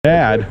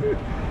Bad.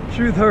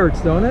 Truth hurts,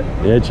 don't it?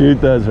 Yeah,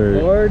 truth does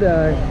hurt. Lord,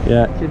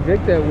 yeah.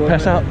 Convict that woman.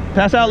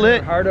 Pass out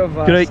lit. Heart of,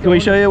 can we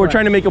show you? We're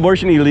trying to make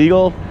abortion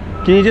illegal.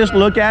 Can you just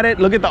look at it?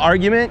 Look at the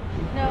argument.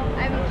 No,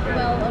 I'm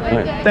well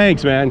aware.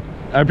 Thanks, man.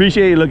 I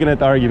appreciate you looking at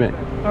the argument.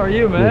 How are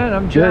you, man?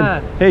 I'm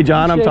John. Good. Hey,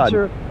 John. I'm Todd.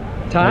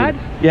 Todd?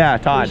 Yeah,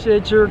 Todd.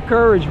 Appreciate your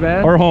courage,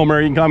 man. Or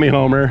Homer. You can call me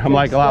Homer. I'm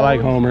like a lot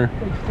like Homer.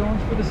 Take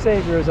stones for the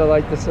Savior, as I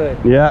like to say.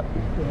 Yeah.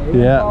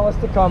 Yeah. Call us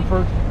to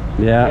comfort.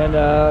 Yeah. And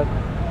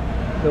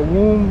the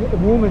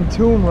womb and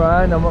tomb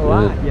run them a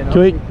lot, you know.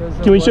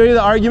 Can we show you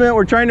the argument?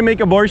 We're trying to make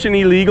abortion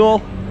illegal.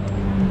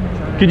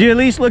 Could you at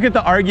least look at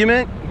the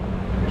argument?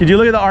 Could you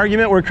look at the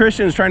argument? We're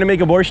Christians trying to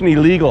make abortion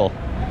illegal.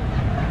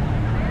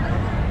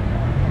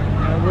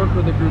 I work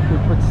with a group who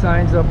put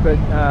signs up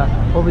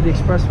at over the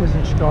expressways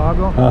in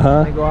Chicago.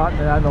 They go out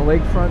and on the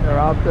lakefront. They're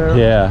out there.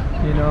 Yeah.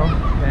 You know,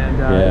 and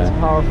it's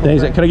powerful.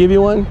 Thanks. Can I give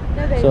you one?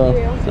 No, thank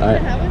you. All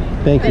right.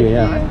 Thank you.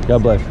 Yeah.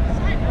 God bless.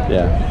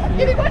 Yeah.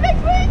 Give me one next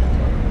week.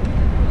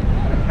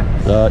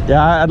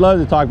 Yeah, I'd love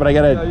to talk, but I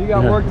gotta. No, you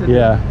got work to do.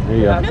 Yeah, there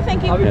you go. No,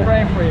 thank you. I'll be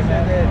praying for you,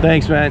 man.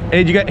 Thanks, man.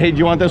 Hey, do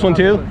you want this one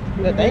too?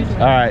 Yeah, thanks.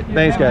 All right,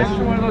 thanks, guys.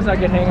 One of those I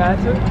can hang on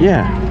to.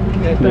 Yeah.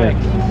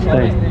 Thanks.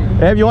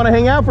 Hey, if you want to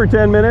hang out for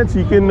 10 minutes,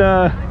 you can.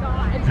 Help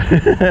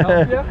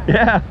you?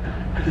 Yeah.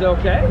 Is it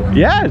okay?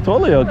 Yeah, it's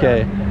totally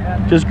okay.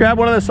 Just grab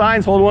one of the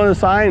signs, hold one of the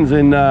signs,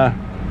 and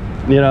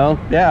you know,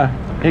 yeah.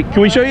 Hey,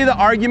 can we show you the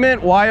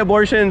argument why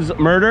abortion's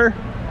murder?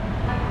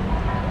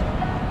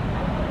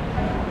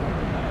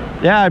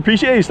 Yeah, I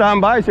appreciate you stopping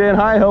by, saying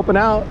hi, helping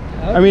out.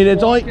 I mean,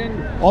 it's only,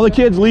 all the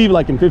kids leave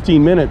like in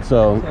 15 minutes,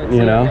 so,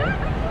 you know.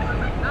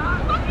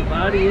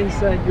 Body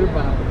inside your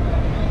body.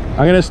 I'm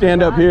going to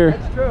stand up here.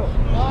 That's true.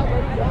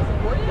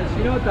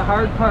 You know what the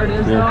hard part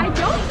is, though? I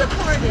don't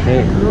support it.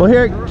 Hey. Well,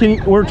 here,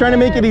 we're trying to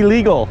make it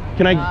illegal.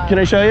 Can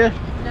I show you?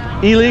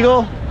 No.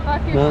 Illegal?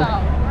 Fuck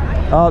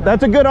yourself. Oh,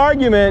 that's a good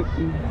argument.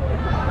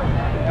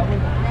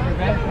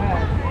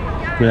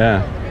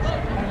 Yeah.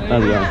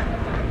 How's it going?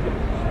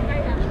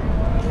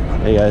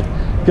 Hey guys,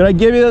 could I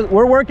give you this?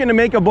 We're working to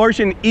make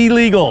abortion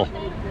illegal.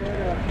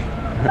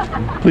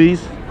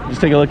 Please,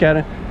 just take a look at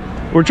it.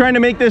 We're trying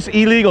to make this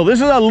illegal. This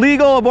is a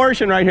legal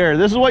abortion right here.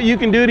 This is what you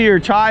can do to your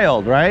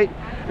child, right?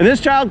 And this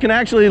child can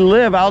actually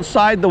live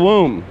outside the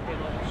womb.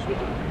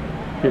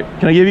 Here,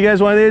 can I give you guys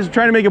one of these? We're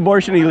trying to make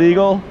abortion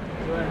illegal.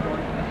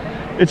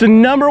 It's a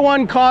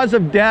 #1 cause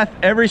of death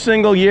every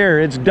single year.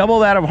 It's double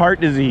that of heart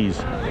disease.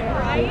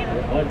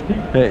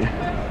 Hey,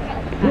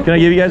 can I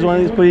give you guys one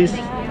of these, please?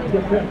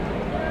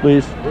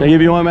 Please. Can I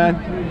give you one, man?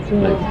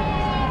 Thanks.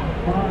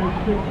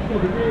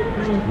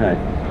 Right.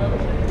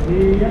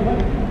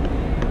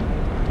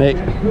 Hey.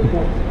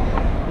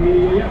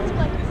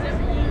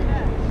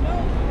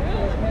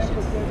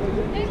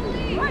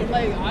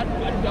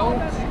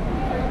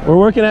 We're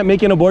working at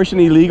making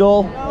abortion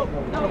illegal.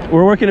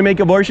 We're working to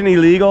make abortion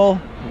illegal.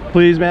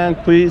 Please, man,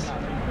 please.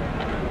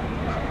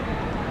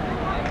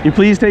 You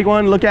please take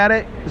one, look at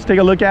it. Just take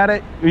a look at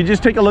it. Will you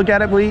just take a look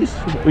at it, please?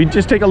 Will you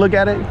just take a look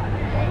at it?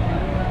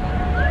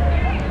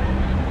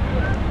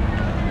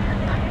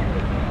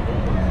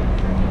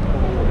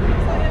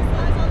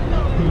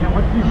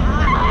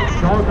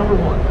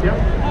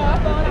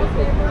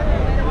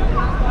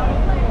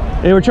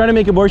 Hey, we're trying to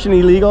make abortion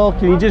illegal.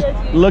 Can you just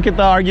look at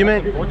the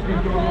argument?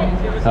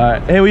 All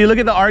right. Hey, will you look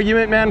at the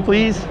argument, man,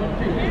 please?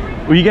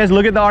 Will you guys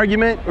look at the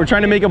argument? We're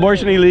trying to make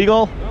abortion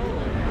illegal.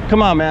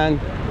 Come on, man.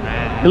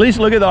 At least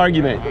look at the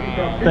argument.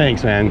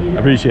 Thanks, man. I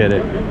appreciate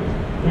it.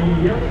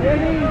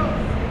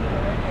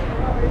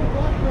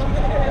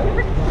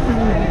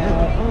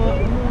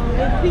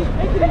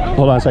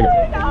 Hold on a second.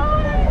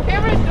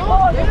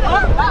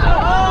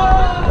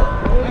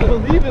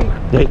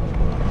 Hey,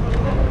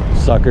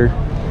 sucker.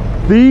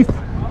 Thief.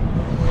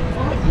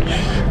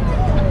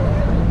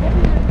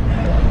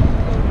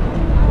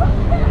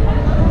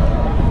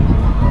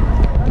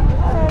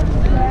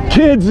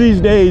 Kids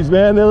these days,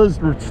 man, they'll just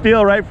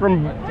steal right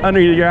from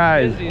under your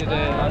eyes.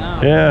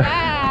 Yeah.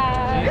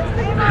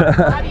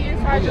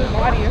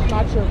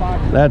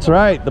 That's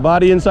right. The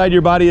body inside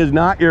your body is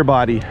not your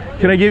body.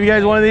 Can I give you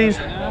guys one of these?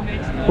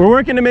 We're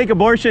working to make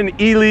abortion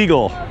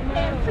illegal.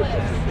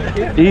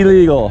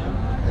 Illegal.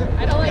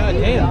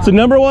 It's the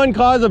 #1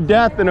 cause of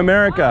death in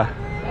America.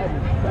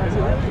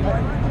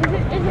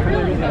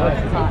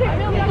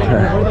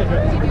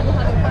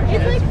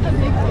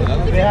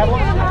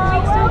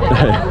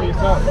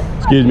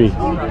 Excuse me.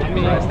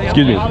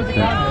 Excuse me.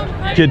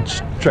 Kid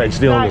tried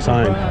stealing the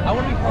sign.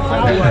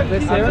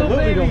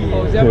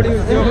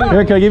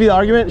 Here, can I give you the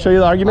argument? Show you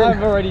the argument?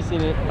 I've already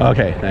seen it.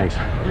 Okay, thanks.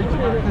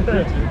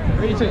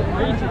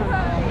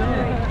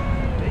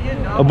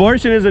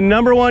 Abortion is the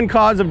 #1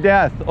 cause of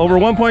death. Over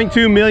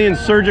 1.2 million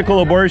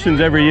surgical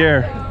abortions every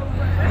year.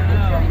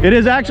 It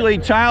is actually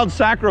child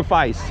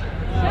sacrifice.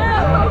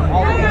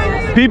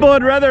 People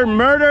would rather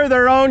murder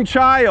their own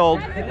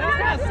child.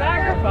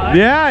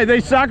 Yeah, they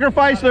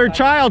sacrifice their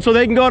child so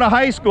they can go to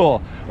high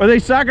school. Or they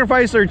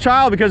sacrifice their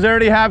child because they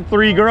already have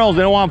 3 girls.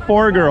 They don't want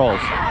 4 girls.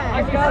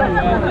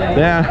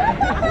 Yeah.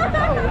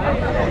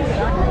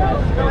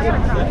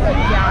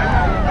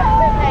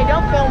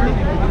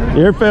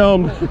 You're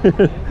filmed. Truth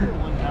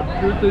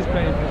is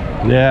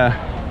painful. Yeah.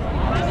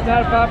 It's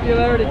not a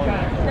popularity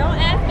contest. Don't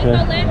ask Miss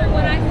Orlando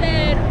what I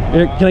said.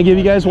 Here, can I give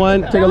you guys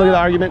one? Take a look at the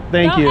argument.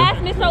 Thank you. Don't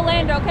ask Miss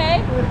Orlando,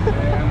 okay?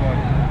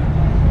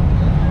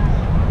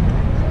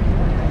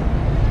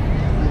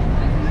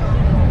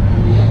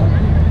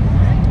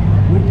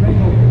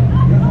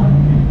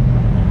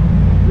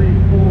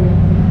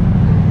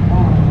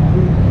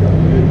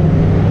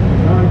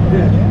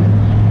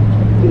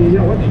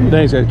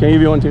 Thanks, guys. Can I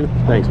give you one too?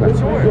 Thanks, man.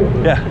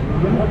 Yeah.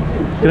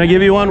 Can I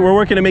give you one? We're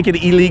working to make it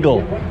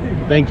illegal.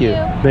 Thank you.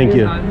 Thank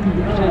you.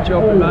 Appreciate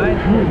your open mind.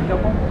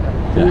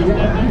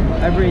 Yeah.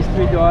 I've raised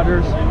 3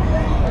 daughters.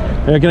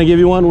 Hey, can I give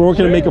you one? We're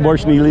working to make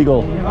abortion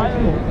illegal. I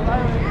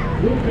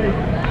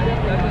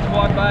just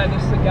walked by and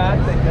this is the God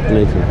thing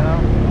today. Thanks. You know?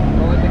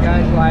 Don't let the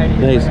guys lie to you.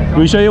 Thanks. Can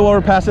we show you what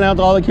we're passing out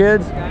to all the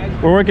kids?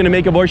 We're working to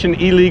make abortion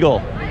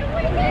illegal.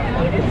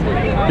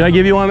 Can I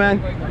give you one,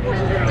 man?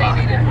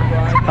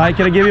 Hi,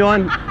 can I give you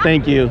one?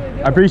 Thank you.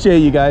 I appreciate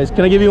you guys.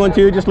 Can I give you one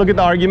too? Just look at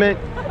the argument.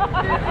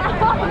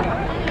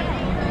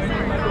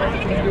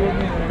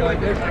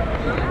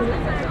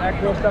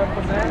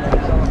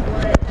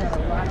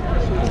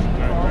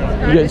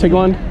 You guys take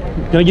one?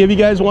 Can I give you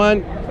guys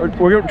one?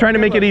 We're trying to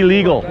make it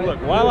illegal. Look,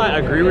 while I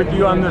agree with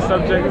you on this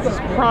subject, this is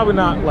probably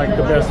not like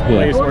the best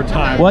place or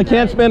time. Well, I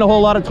can't spend a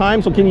whole lot of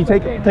time, so can you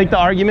take the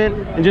argument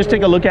and just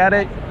take a look at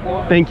it?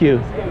 Thank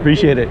you.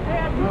 Appreciate it.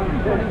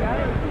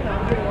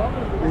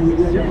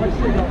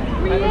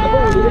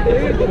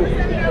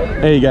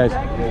 Hey guys,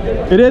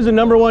 it is the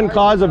 #1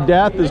 cause of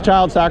death is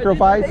child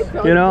sacrifice,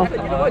 you know?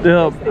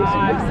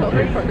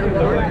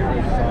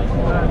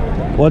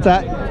 What's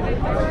that?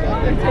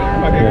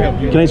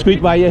 Can I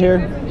speak by you here?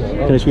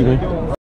 Can I speak by you?